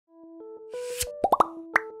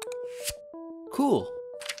Cool.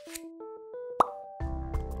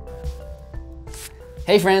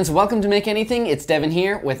 Hey friends, welcome to Make Anything. It's Devin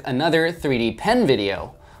here with another 3D pen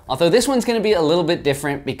video. Although this one's gonna be a little bit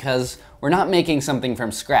different because we're not making something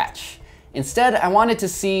from scratch. Instead, I wanted to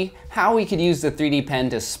see how we could use the 3D pen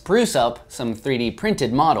to spruce up some 3D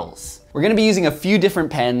printed models. We're gonna be using a few different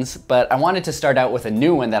pens, but I wanted to start out with a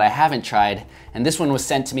new one that I haven't tried, and this one was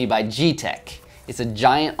sent to me by Geeetech. It's a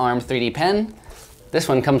giant arm 3D pen. This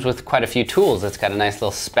one comes with quite a few tools. It's got a nice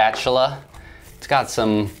little spatula. It's got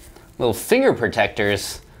some little finger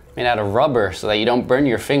protectors made out of rubber so that you don't burn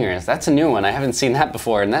your fingers. That's a new one. I haven't seen that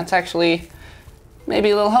before, and that's actually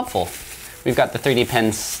maybe a little helpful. We've got the 3D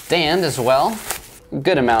pen stand as well. A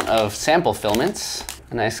good amount of sample filaments.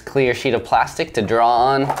 A nice clear sheet of plastic to draw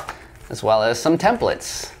on, as well as some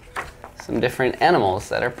templates. Some different animals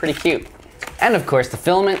that are pretty cute. And of course the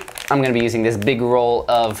filament. I'm gonna be using this big roll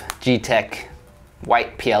of Geeetech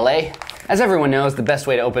white PLA. As everyone knows, the best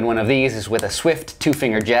way to open one of these is with a swift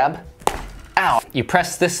 2-finger jab. Ow! You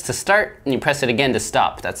press this to start, and you press it again to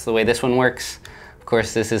stop. That's the way this one works. Of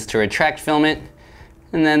course, this is to retract filament.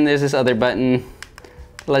 And then there's this other button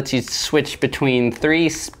that lets you switch between 3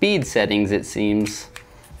 speed settings, it seems.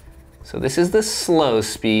 So this is the slow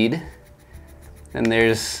speed. And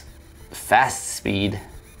there's fast speed.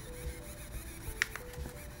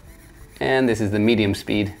 And this is the medium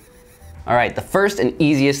speed. All right, the first and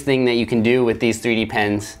easiest thing that you can do with these 3D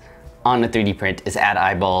pens on a 3D print is add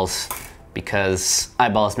eyeballs, because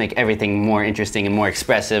eyeballs make everything more interesting and more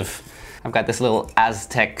expressive. I've got this little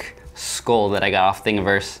Aztec skull that I got off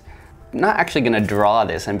Thingiverse. I'm not actually gonna draw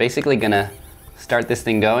this. I'm basically gonna start this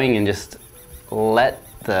thing going and just let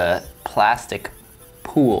the plastic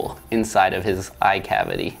pool inside of his eye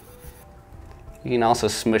cavity. You can also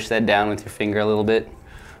smush that down with your finger a little bit.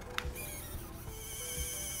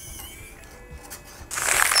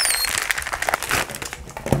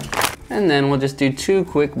 And then we'll just do 2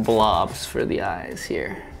 quick blobs for the eyes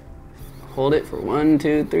here. Hold it for 1,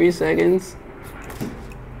 2, 3 seconds.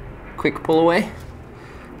 Quick pull away.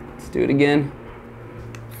 Let's do it again.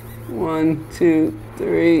 1, 2,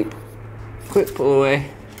 3. Quick pull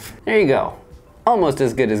away. There you go. Almost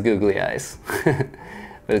as good as googly eyes.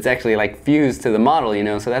 But it's actually like fused to the model, you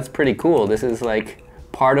know, so that's pretty cool. This is like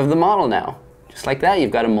part of the model now. Just like that,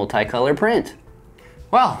 you've got a multicolor print.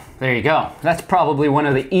 Well, there you go. That's probably one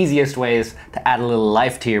of the easiest ways to add a little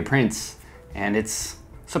life to your prints. And it's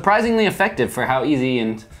surprisingly effective for how easy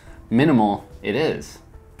and minimal it is.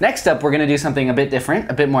 Next up, we're gonna do something a bit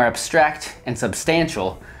different, a bit more abstract and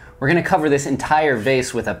substantial. We're gonna cover this entire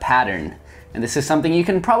vase with a pattern. And this is something you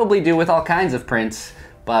can probably do with all kinds of prints,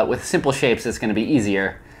 but with simple shapes it's gonna be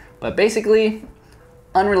easier. But basically,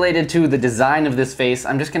 unrelated to the design of this vase,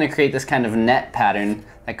 I'm just gonna create this kind of net pattern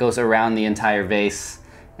that goes around the entire vase.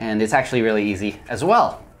 And it's actually really easy as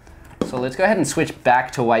well. So let's go ahead and switch back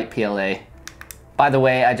to white PLA. By the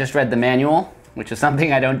way, I just read the manual, which is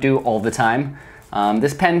something I don't do all the time.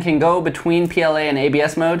 This pen can go between PLA and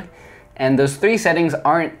ABS mode, and those 3 settings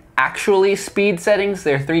aren't actually speed settings.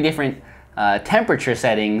 They're 3 different temperature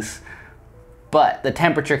settings, but the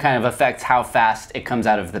temperature kind of affects how fast it comes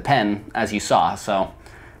out of the pen, as you saw, so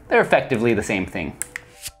they're effectively the same thing.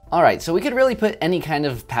 All right, so we could really put any kind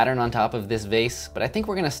of pattern on top of this vase, but I think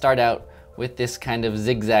we're gonna start out with this kind of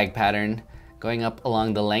zigzag pattern going up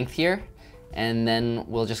along the length here, and then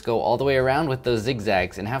we'll just go all the way around with those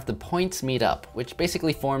zigzags and have the points meet up, which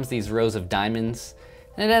basically forms these rows of diamonds,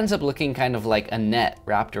 and it ends up looking kind of like a net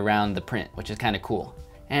wrapped around the print, which is kind of cool.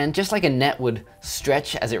 And just like a net would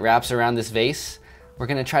stretch as it wraps around this vase, we're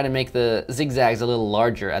gonna try to make the zigzags a little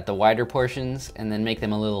larger at the wider portions and then make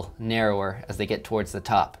them a little narrower as they get towards the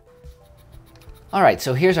top. All right,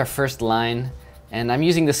 so here's our first line, and I'm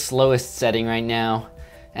using the slowest setting right now.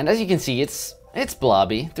 And as you can see, it's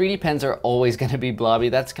blobby. 3D pens are always gonna be blobby.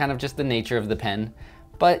 That's kind of just the nature of the pen,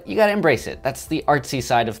 but you gotta embrace it. That's the artsy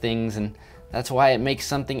side of things, and that's why it makes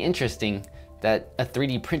something interesting that a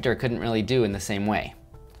 3D printer couldn't really do in the same way.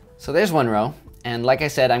 So there's one row, and like I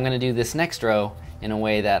said, I'm gonna do this next row in a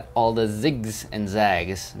way that all the zigs and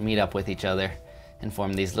zags meet up with each other and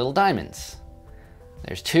form these little diamonds.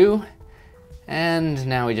 There's 2. And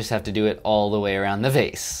now we just have to do it all the way around the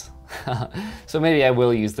vase. So maybe I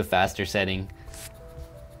will use the faster setting.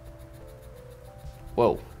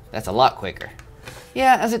 Whoa, that's a lot quicker.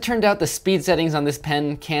 Yeah, as it turned out, the speed settings on this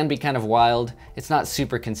pen can be kind of wild. It's not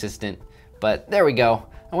super consistent, but there we go.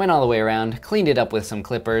 I went all the way around, cleaned it up with some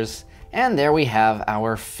clippers, and there we have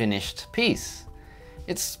our finished piece.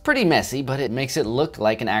 It's pretty messy, but it makes it look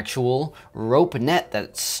like an actual rope net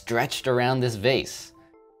that's stretched around this vase.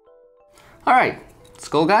 All right,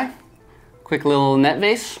 skull guy, quick little net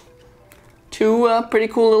vase. two pretty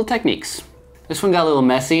cool little techniques. This one got a little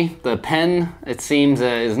messy. The pen, it seems,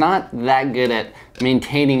 is not that good at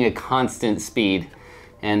maintaining a constant speed,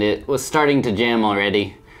 and it was starting to jam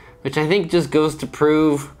already, which I think just goes to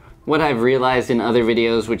prove what I've realized in other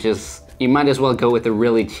videos, which is you might as well go with a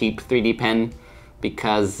really cheap 3D pen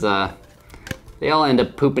because they all end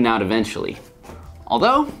up pooping out eventually.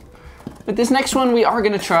 Although, with this next one, we are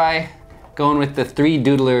gonna try going with the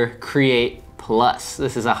 3Doodler Create Plus.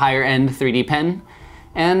 This is a higher end 3D pen,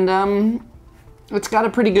 and it's got a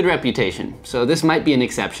pretty good reputation, so this might be an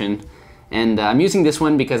exception. And I'm using this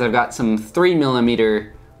one because I've got some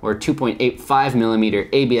 3mm or 2.85mm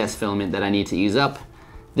ABS filament that I need to use up.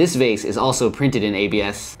 This vase is also printed in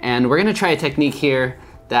ABS, and we're gonna try a technique here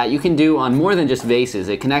that you can do on more than just vases.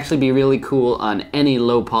 It can actually be really cool on any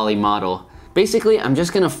low poly model. Basically, I'm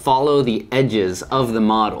just gonna follow the edges of the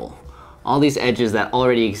model. All these edges that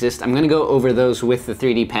already exist, I'm gonna go over those with the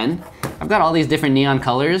 3D pen. I've got all these different neon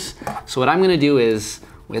colors, so what I'm gonna do is,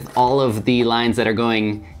 with all of the lines that are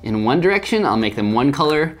going in one direction, I'll make them one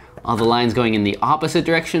color. All the lines going in the opposite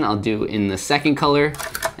direction, I'll do in the second color.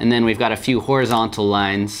 And then we've got a few horizontal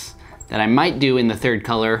lines that I might do in the third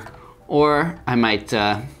color, or I might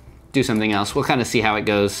do something else. We'll kind of see how it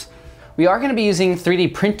goes. We are gonna be using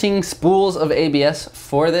 3D printing spools of ABS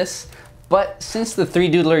for this, but since the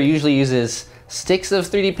 3Doodler usually uses sticks of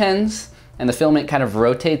 3D pens, and the filament kind of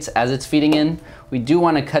rotates as it's feeding in, we do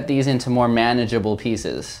want to cut these into more manageable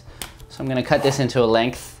pieces. So I'm going to cut this into a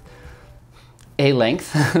length,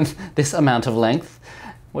 this amount of length.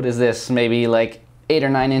 What is this, maybe like 8 or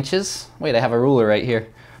 9 inches? Wait, I have a ruler right here.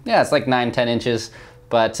 Yeah, it's like 9, 10 inches,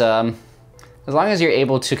 but as long as you're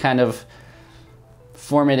able to kind of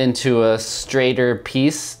form it into a straighter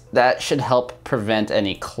piece, that should help prevent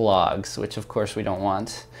any clogs, which of course we don't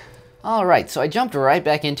want. All right, so I jumped right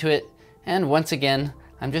back into it. And once again,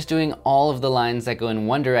 I'm just doing all of the lines that go in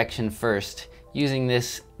one direction first using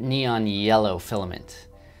this neon yellow filament.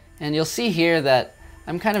 And you'll see here that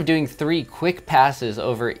I'm kind of doing 3 quick passes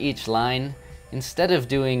over each line. Instead of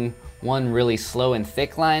doing one really slow and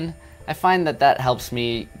thick line, I find that that helps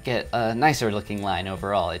me get a nicer looking line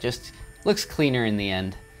overall. It just looks cleaner in the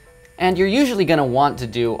end. And you're usually gonna want to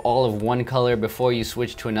do all of one color before you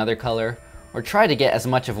switch to another color, or try to get as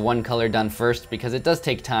much of one color done first because it does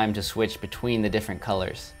take time to switch between the different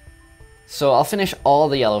colors. So I'll finish all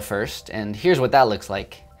the yellow first, and here's what that looks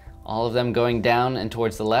like. All of them going down and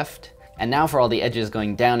towards the left. And now for all the edges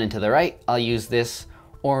going down and to the right, I'll use this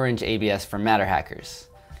orange ABS from Matter Hackers.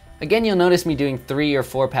 Again, you'll notice me doing 3 or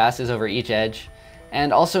 4 passes over each edge.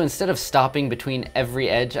 And also, instead of stopping between every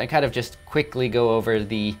edge, I kind of just quickly go over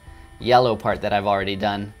the yellow part that I've already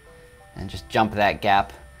done and just jump that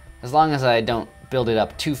gap. As long as I don't build it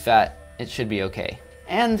up too fat, it should be okay.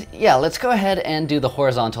 And yeah, let's go ahead and do the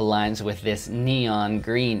horizontal lines with this neon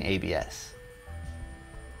green ABS.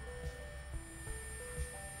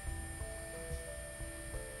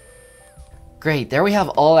 Great, there we have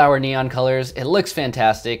all our neon colors. It looks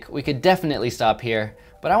fantastic. We could definitely stop here,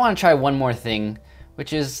 but I want to try one more thing,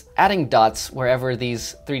 which is adding dots wherever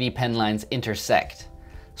these 3D pen lines intersect.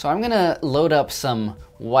 So I'm gonna load up some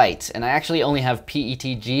white, and I actually only have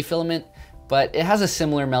PETG filament, but it has a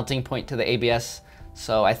similar melting point to the ABS,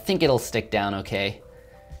 so I think it'll stick down okay.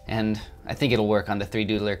 And I think it'll work on the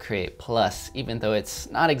 3Doodler Create Plus, even though it's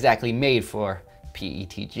not exactly made for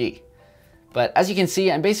PETG. But as you can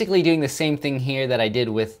see, I'm basically doing the same thing here that I did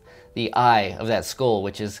with the eye of that skull,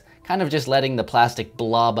 which is kind of just letting the plastic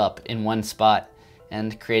blob up in one spot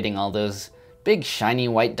and creating all those big shiny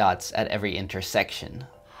white dots at every intersection.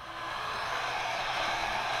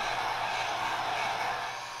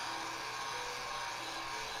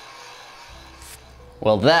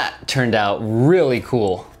 Well, that turned out really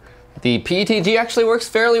cool. The PETG actually works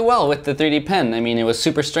fairly well with the 3D pen. I mean, it was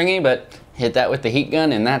super stringy, but hit that with the heat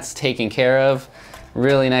gun and that's taken care of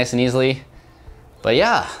really nice and easily. But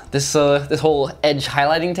yeah, this whole edge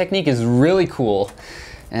highlighting technique is really cool.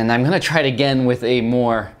 And I'm gonna try it again with a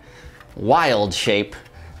more wild shape.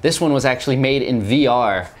 This one was actually made in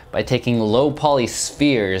VR by taking low poly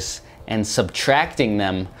spheres and subtracting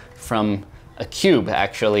them from a cube,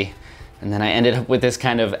 actually. And then I ended up with this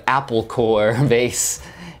kind of apple core vase.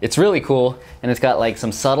 It's really cool, and it's got like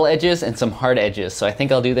some subtle edges and some hard edges, so I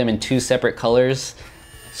think I'll do them in 2 separate colors.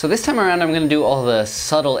 So this time around I'm gonna do all the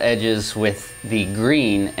subtle edges with the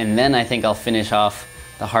green, and then I think I'll finish off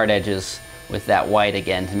the hard edges with that white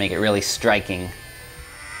again to make it really striking.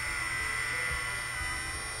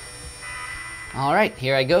 All right,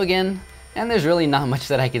 here I go again, and there's really not much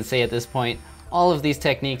that I can say at this point. All of these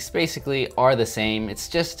techniques basically are the same. It's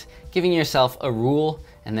just giving yourself a rule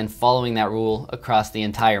and then following that rule across the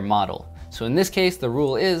entire model. So in this case, the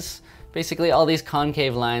rule is basically all these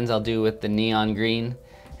concave lines I'll do with the neon green,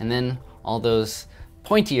 and then all those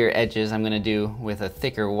pointier edges I'm gonna do with a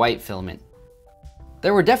thicker white filament.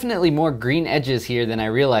 There were definitely more green edges here than I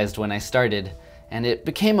realized when I started, and it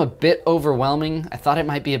became a bit overwhelming. I thought it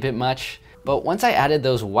might be a bit much, but once I added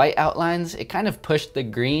those white outlines, it kind of pushed the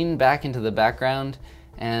green back into the background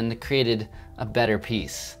and created a better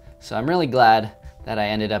piece. So I'm really glad that I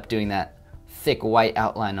ended up doing that thick white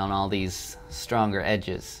outline on all these stronger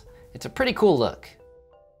edges. It's a pretty cool look.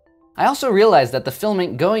 I also realized that the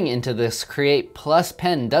filament going into this Create Plus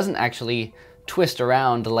pen doesn't actually twist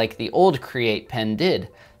around like the old Create pen did.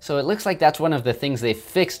 So it looks like that's one of the things they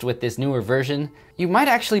fixed with this newer version. You might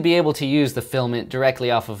actually be able to use the filament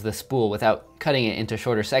directly off of the spool without cutting it into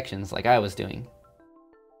shorter sections like I was doing.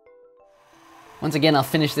 Once again, I'll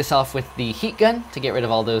finish this off with the heat gun to get rid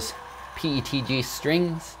of all those PETG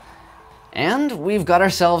strings. And we've got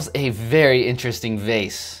ourselves a very interesting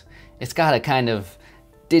vase. It's got a kind of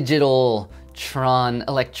digital Tron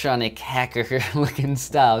electronic hacker looking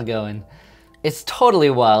style going. It's totally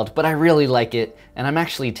wild, but I really like it, and I'm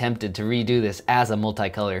actually tempted to redo this as a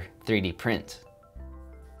multicolor 3D print.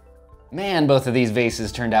 Man, both of these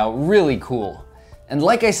vases turned out really cool. And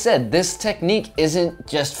like I said, this technique isn't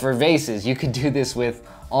just for vases. You could do this with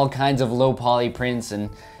all kinds of low poly prints, and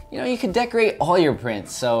you could decorate all your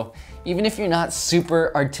prints. So even if you're not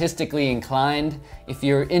super artistically inclined, if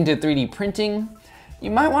you're into 3D printing,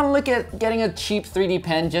 you might want to look at getting a cheap 3D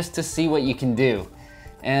pen just to see what you can do.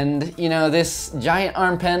 And this giant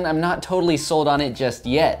arm pen, I'm not totally sold on it just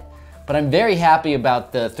yet, but I'm very happy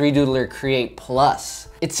about the 3Doodler Create Plus.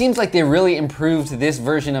 It seems like they really improved this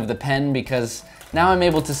version of the pen because now I'm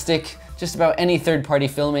able to stick just about any third-party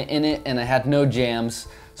filament in it, and I had no jams.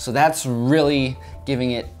 So that's really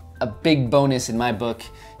giving it a big bonus in my book.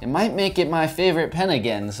 It might make it my favorite pen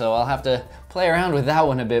again, so I'll have to play around with that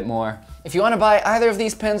one a bit more. If you want to buy either of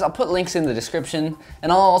these pens, I'll put links in the description,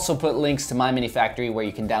 and I'll also put links to my mini factory where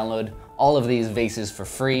you can download all of these vases for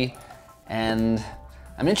free. And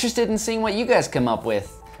I'm interested in seeing what you guys come up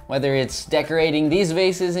with, whether it's decorating these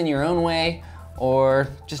vases in your own way or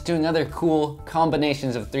just doing other cool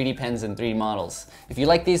combinations of 3D pens and 3D models. If you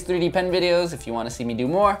like these 3D pen videos, if you want to see me do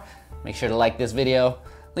more, make sure to like this video,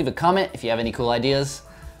 leave a comment if you have any cool ideas.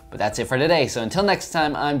 But that's it for today, so until next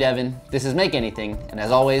time, I'm Devin, this is Make Anything, and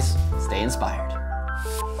as always, stay inspired.